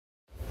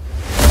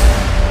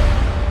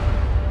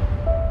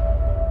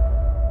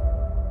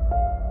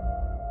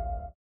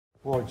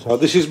Right, so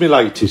this is my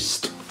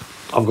latest.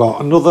 I've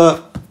got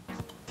another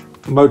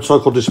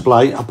motorcycle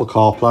display, Apple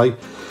CarPlay,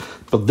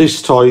 but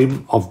this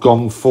time I've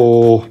gone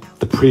for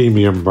the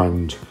premium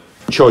brand,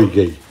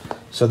 CHIGEE.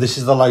 So this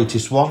is the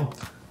latest one,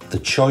 the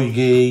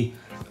CHIGEE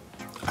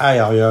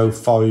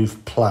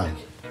AIO-5 Play.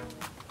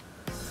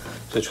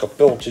 So it's got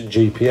built-in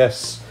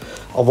GPS.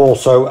 I've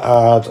also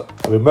had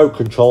a remote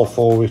control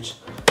for it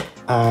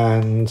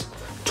and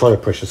tyre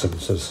pressure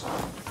sensors.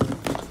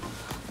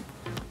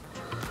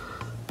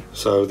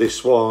 So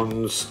this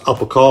one's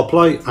Apple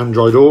CarPlay,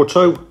 Android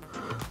Auto,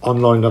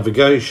 online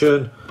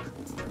navigation,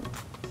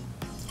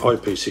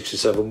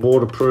 IP67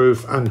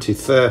 waterproof,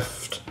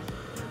 anti-theft,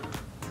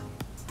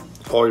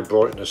 high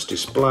brightness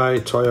display,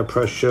 tyre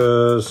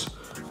pressures,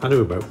 and a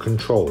remote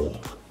control.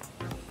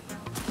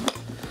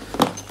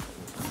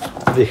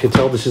 And you can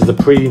tell this is the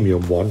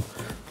premium one.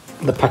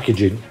 The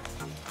packaging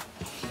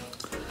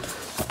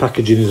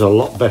is a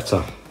lot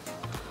better,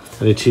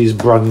 and it is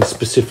brand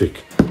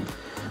specific.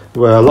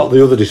 Where a lot of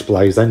the other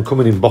displays then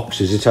coming in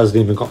boxes, it hasn't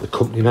even got the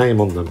company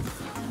name on them.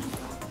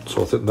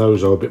 So I think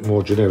those are a bit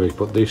more generic,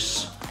 but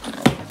this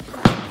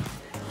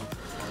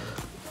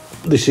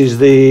is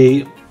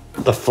the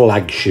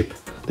flagship.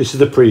 This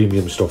is the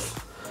premium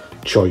stuff,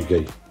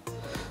 CHIGEE.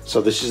 So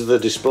this is the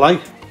display.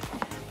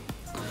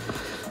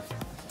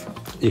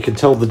 You can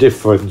tell the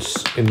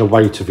difference in the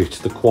weight of it,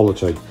 the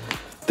quality.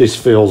 This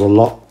feels a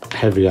lot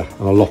heavier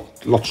and a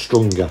lot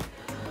stronger.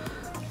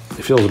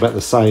 It feels about the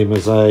same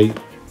as a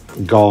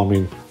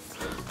Garmin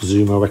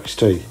Zumo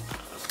XT.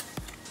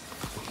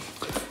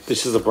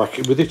 This is the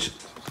bracket with it.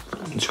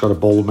 It's got a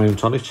ball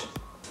mount on it.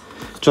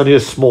 It's only a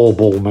small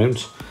ball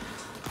mount,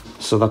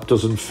 so that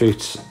doesn't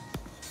fit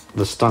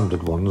the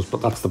standard ones,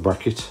 but that's the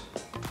bracket.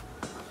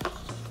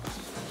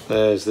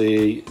 There's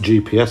the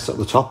GPS at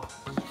the top.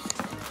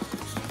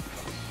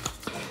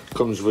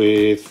 Comes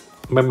with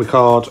memory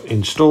card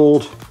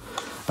installed.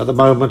 At the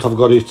moment I've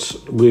got it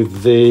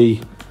with the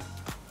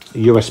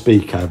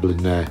USB cable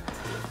in there.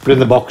 But in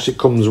the box it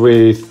comes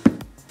with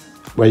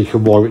where you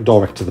can wire it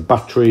direct to the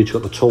battery. It's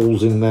got the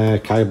tools in there,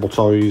 cable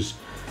ties,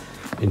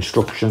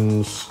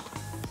 instructions.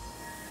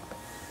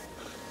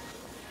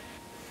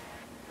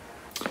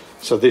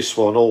 So this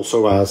one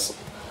also has,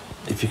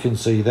 if you can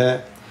see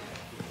there,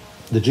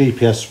 the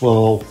GPS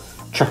will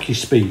track your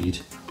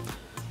speed.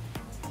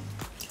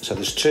 So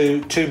there's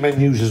two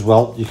menus as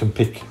well you can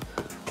pick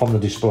from the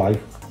display.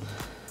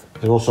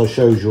 It also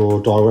shows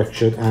your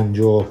direction and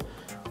your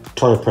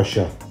tyre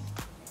pressure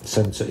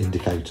sensor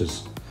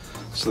indicators.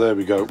 So there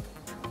we go.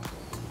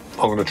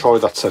 I'm going to try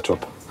that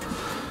setup.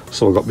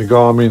 So I've got my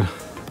Garmin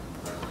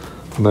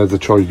and there's the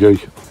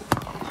CHIGEE,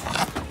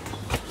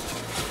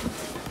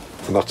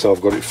 and that's how I've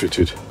got it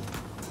fitted.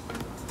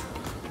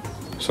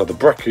 So the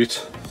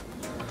bracket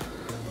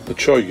the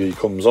CHIGEE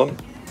comes on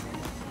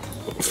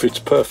fits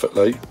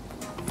perfectly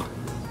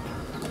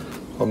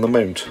on the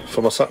mount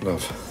for my sat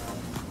nav.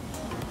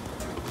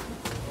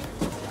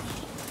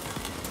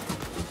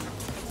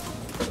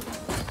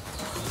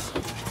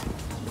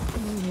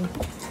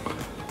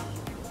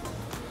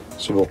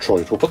 So we'll try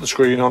it. We'll put the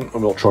screen on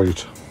and we'll try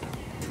it.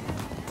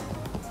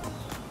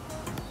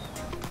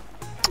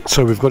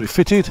 So we've got it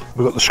fitted,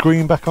 we've got the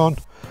screen back on.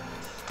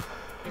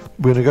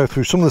 We're going to go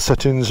through some of the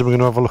settings and we're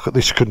going to have a look at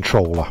this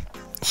controller.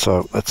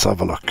 So let's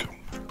have a look.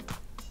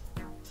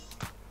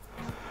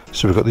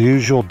 So we've got the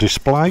usual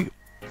display,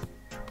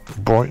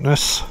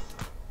 brightness,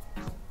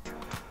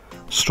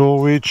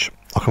 storage.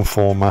 I can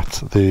format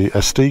the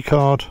SD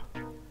card.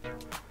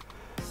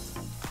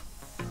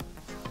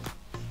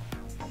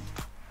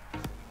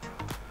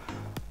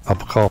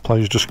 Apple CarPlay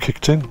has just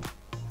kicked in.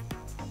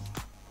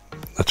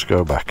 Let's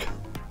go back.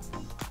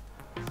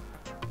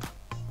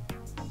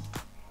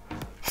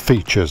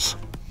 Features.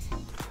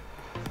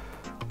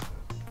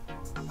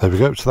 There we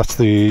go. So that's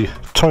the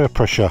tyre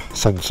pressure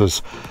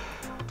sensors.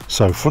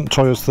 So front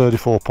tyres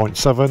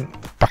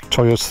 34.7, back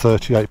tyres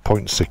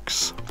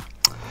 38.6.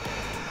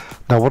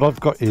 Now what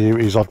I've got here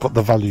is I've got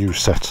the value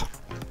set.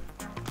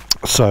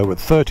 So at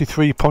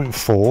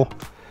 33.4,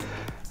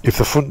 if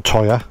the front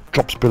tyre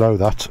drops below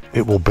that,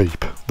 it will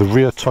beep. The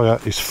rear tyre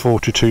is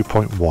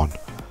 42.1.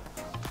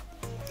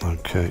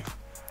 Okay.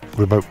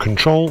 Remote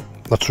control.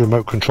 That's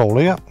remote control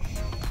here.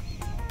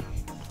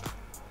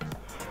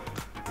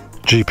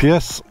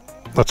 GPS.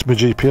 That's my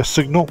GPS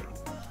signal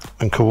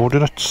and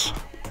coordinates.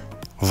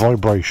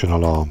 Vibration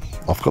alarm.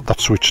 I've got that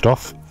switched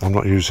off. I'm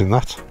not using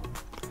that.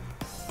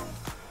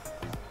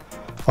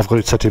 I've got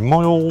it set in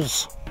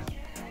miles.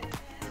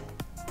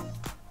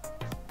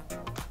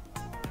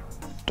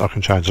 I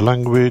can change the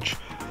language,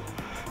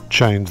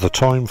 change the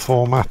time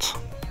format.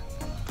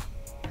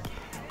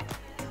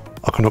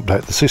 I can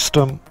update the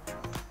system.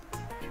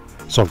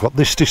 So I've got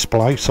this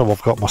display, so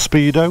I've got my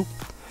speedo.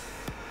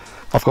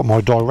 I've got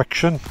my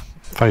direction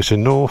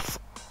facing north.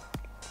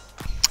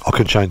 I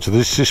can change to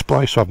this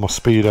display, so I have my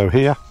speedo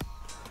here.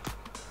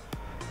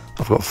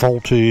 I've got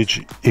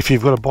voltage. If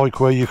you've got a bike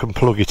where you can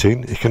plug it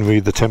in, it can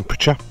read the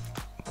temperature,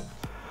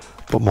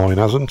 but mine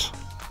hasn't.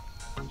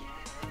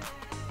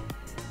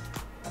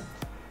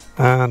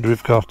 And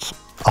we've got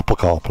Apple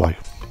CarPlay.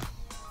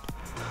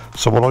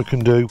 So what I can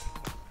do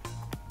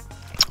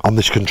on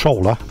this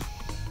controller,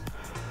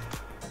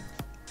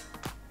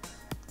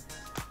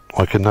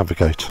 I can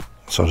navigate.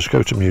 So just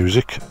go to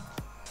music.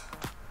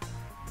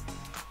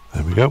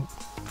 There we go.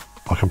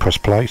 I can press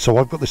play. So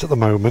I've got this at the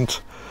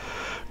moment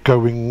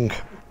going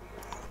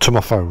to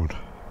my phone.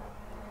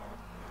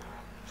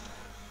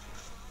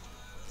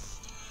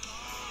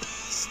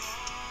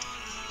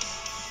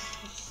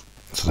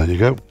 So there you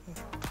go.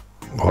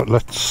 Right,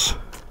 let's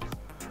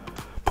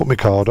put my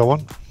Cardo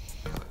on.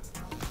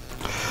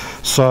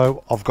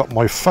 So I've got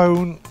my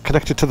phone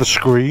connected to the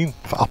screen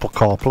for Apple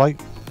CarPlay.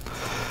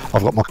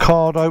 I've got my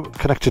Cardo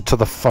connected to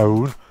the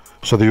phone,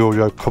 so the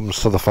audio comes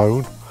to the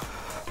phone.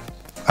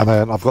 And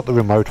then I've got the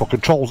remote what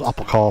controls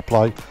Apple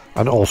CarPlay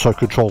and also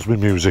controls my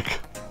music.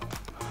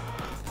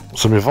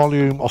 So my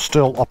volume will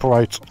still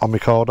operate on my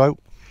Cardo.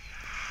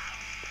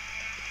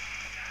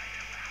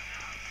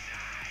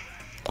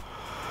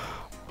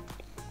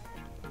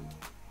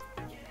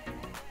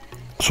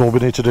 So all we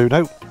need to do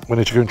now, we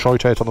need to go and try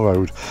it out on the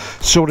road.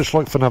 See what it's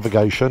like for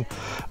navigation,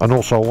 and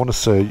also I want to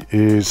see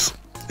is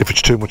if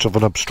it's too much of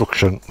an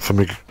obstruction for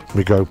me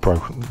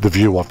GoPro, the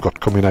view I've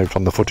got coming out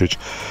on the footage,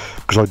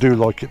 because I do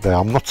like it there.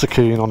 I'm not so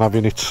keen on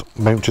having it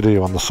mounted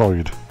here on the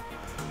side.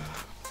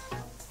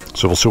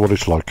 So we'll see what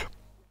it's like.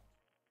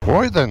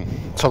 Right then,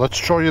 so let's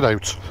try it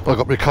out. I've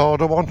got my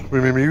Cardo on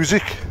with my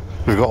music.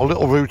 We've got a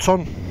little route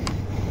on.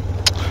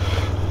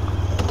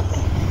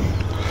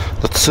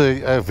 Let's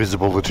see how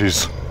visible it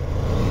is.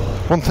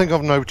 One thing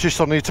I've noticed,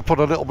 I need to put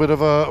a little bit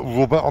of a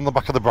rubber on the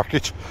back of the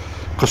bracket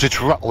because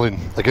it's rattling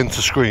against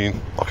the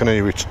screen. I can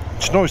hear it.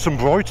 It's nice and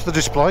bright, the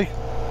display.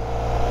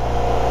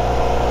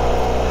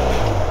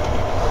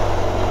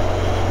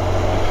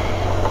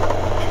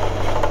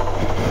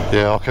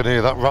 Yeah, I can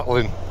hear that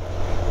rattling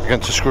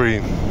against the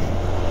screen.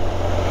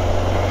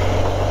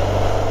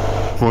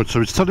 Right,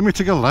 so it's telling me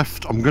to go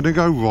left. I'm going to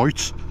go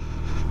right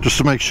just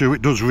to make sure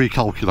it does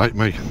recalculate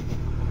me.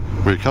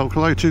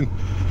 Recalculating.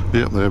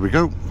 Yep, there we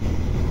go.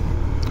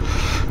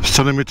 It's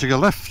telling me to go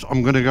left,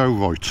 I'm going to go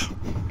right.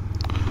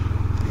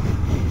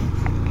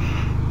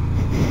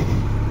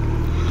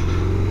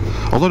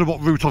 I don't know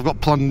what route I've got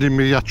planned in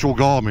my actual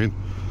Garmin,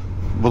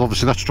 but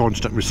obviously that's trying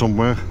to take me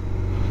somewhere.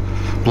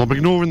 But I'm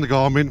ignoring the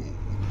Garmin,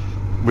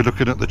 we're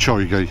looking at the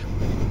CHIGEE.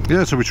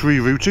 Yeah, so it's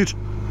rerouted.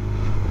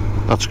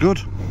 That's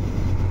good.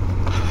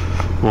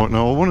 Right,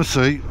 now I want to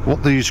see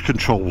what these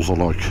controls are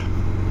like.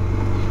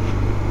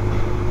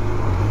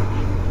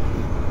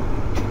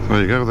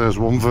 There you go, there's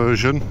one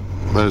version.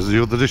 There's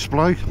the other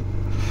display.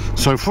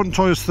 So front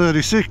tyre's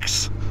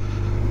 36,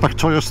 back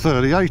tyre's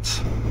 38.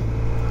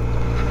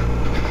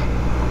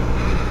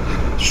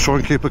 Let's try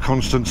and keep a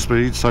constant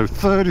speed. So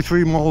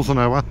 33 miles an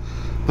hour.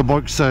 The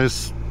bike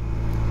says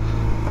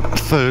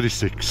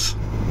 36.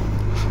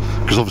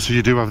 Because obviously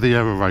you do have the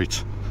error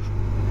rate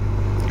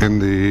in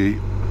the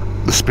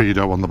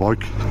speedo on the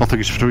bike. I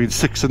think it's between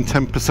 6 and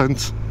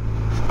 10%.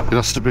 It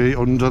has to be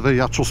under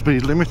the actual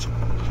speed limit.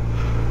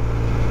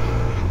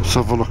 Let's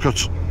have a look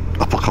at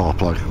Apple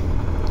CarPlay.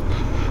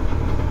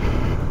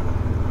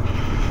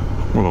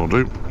 What I'll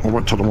do, I'll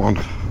wait till I'm on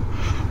a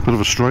bit of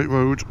a straight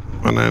road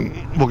and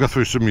then we'll go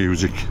through some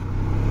music.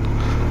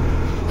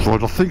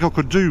 Right, I think I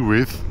could do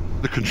with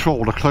the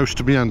controller close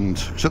to my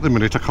hand, because at the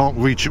minute I can't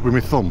reach it with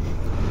my thumb.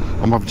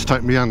 I'm having to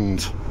take my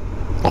hand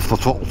off the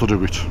throttle to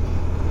do it.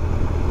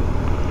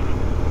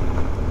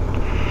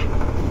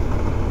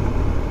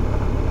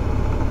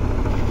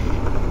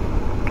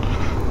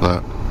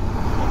 There.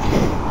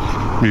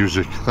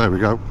 Music, there we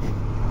go.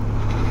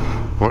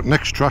 Right,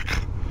 next track,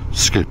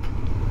 skip.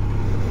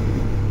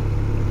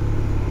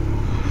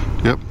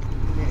 Yep.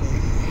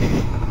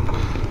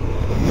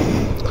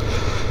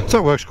 So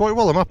it works quite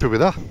well, I'm happy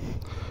with that.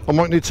 I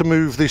might need to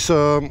move this,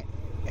 I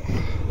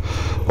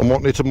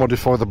might need to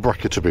modify the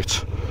bracket a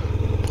bit.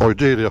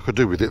 Ideally I could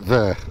do with it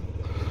there,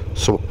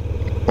 so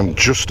I'm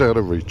just out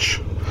of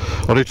reach.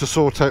 I need to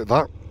sort out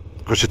that,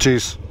 because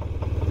it's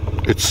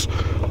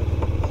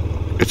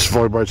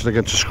vibrating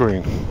against the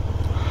screen.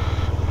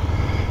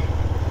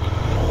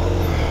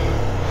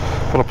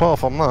 But apart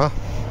from that,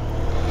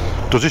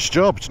 does its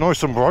job. It's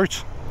nice and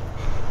bright.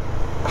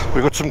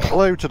 We've got some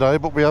cloud today,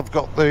 but we have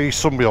got the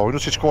sun behind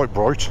us. It's quite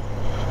bright,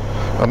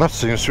 and that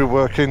seems to be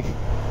working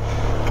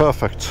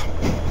perfect.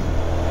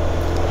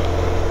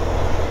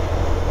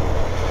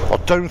 I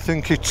don't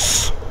think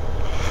it's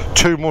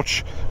too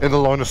much in the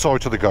line of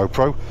sight of the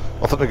GoPro.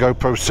 I think the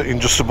GoPro's sitting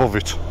just above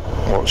it.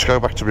 Right, let's go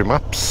back to my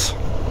maps.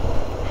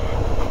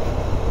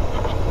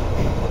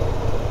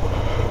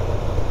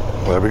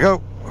 There we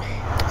go.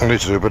 I need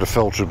to do a bit of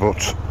filtering,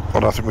 but I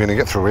don't think we're going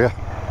to get through here.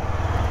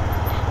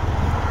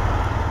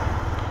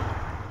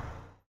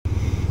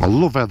 I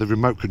love how the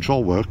remote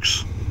control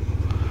works.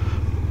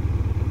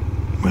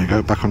 There you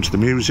go, back onto the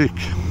music.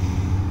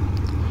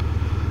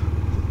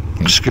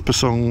 Skip a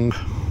song,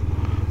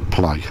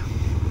 play.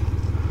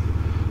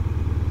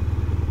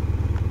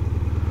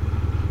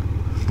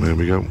 There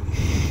we go.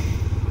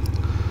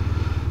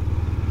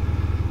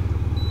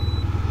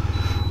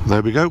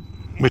 There we go.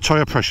 My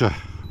tyre pressure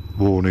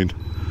warning.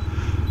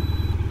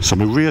 So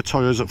my rear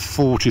tyre's at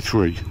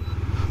 43.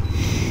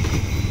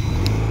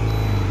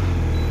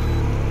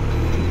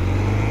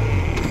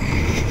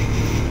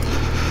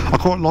 I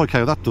quite like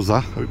how that does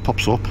that, how it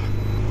pops up,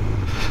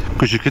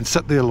 because you can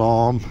set the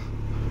alarm.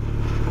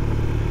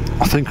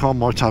 I think I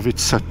might have it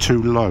set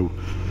too low,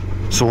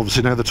 so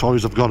obviously now the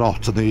tyres have got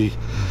hot and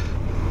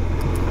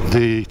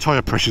the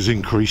tyre pressure's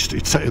increased,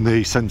 it's setting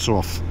the sensor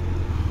off.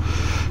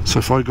 So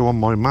if I go on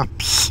my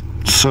maps,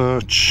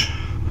 search,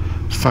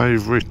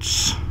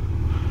 favourites,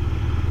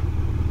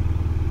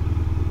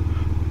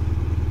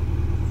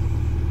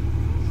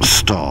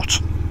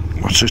 start,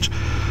 that's it,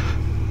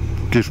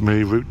 give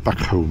me route back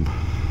home.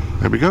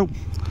 There we go,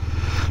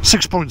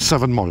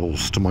 6.7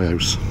 miles to my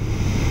house.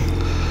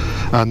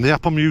 And the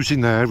app I'm using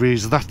there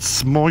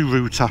that's my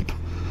route app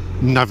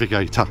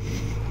navigator.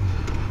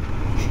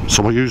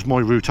 So I use my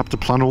route app to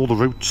plan all the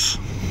routes,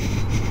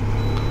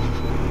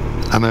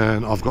 and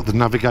then I've got the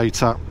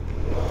navigator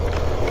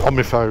on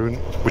my phone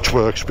which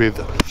works through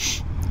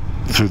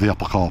the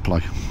Apple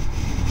CarPlay.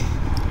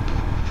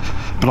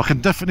 But I can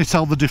definitely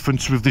tell the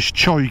difference with this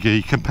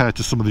CHIGEE compared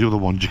to some of the other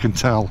ones. You can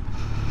tell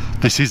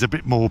this is a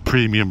bit more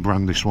premium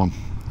brand, this one.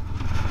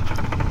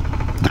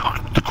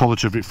 The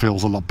quality of it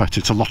feels a lot better,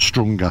 it's a lot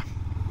stronger.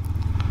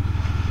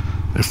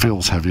 It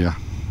feels heavier,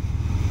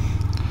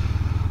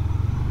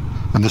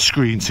 and the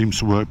screen seems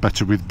to work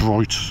better with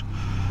bright,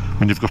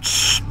 when you've got,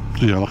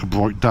 you know, like a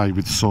bright day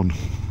with sun.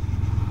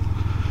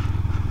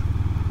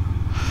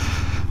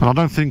 And I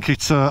don't think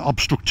it's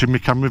obstructing my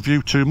camera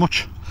view too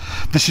much.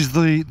 This is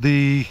I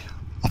think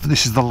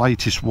this is the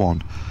latest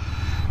one,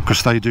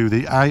 because they do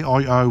the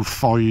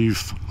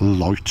AIO-5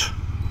 Lite,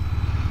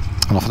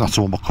 and I think that's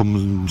the one that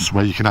comes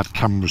where you can add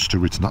cameras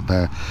to it and that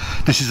there.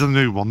 This is a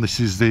new one, this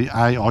is the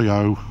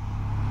AIO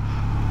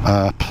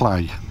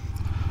Play.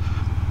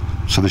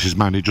 So this is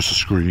mainly just a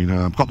screen.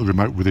 I've got the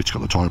remote with it, it's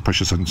got the tyre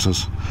pressure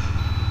sensors,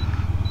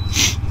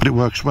 but it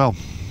works well.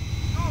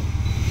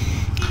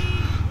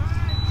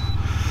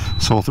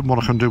 So I think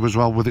what I can do as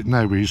well with it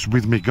now is,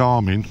 with my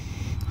Garmin,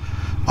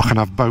 I can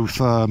have both,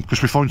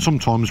 because we find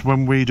sometimes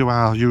when we do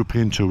our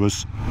European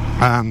tours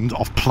and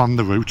I've planned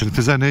the route, and if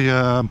there's any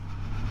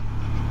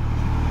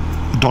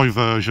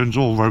diversions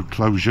or road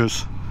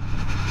closures,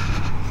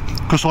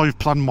 because I've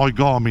planned my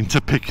Garmin to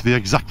pick the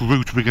exact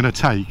route we're going to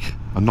take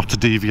and not to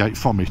deviate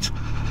from it,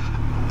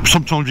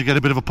 sometimes you get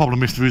a bit of a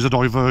problem if there is a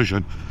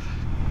diversion,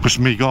 because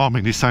me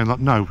Garmin is saying like,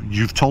 no,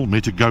 you've told me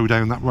to go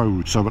down that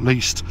road. So at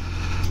least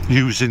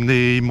using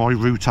my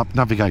route app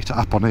navigator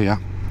app on here,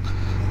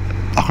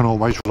 I can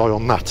always rely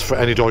on that for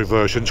any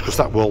diversions, because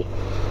that will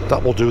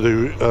do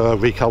the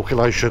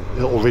recalculation,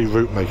 it'll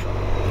reroute me.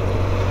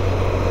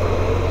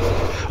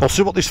 I'll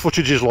see what this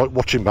footage is like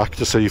watching back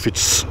to see if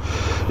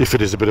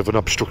it is a bit of an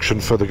obstruction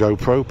for the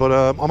GoPro, but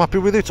I'm happy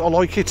with it, I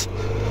like it,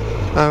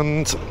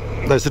 and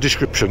there's the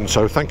description.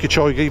 So thank you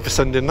CHIGEE for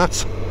sending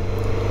that.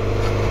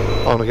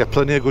 I'm going to get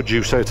plenty of good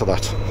use out of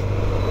that.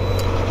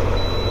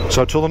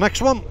 So till the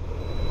next one,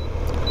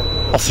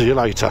 I'll see you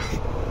later.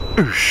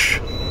 Oosh.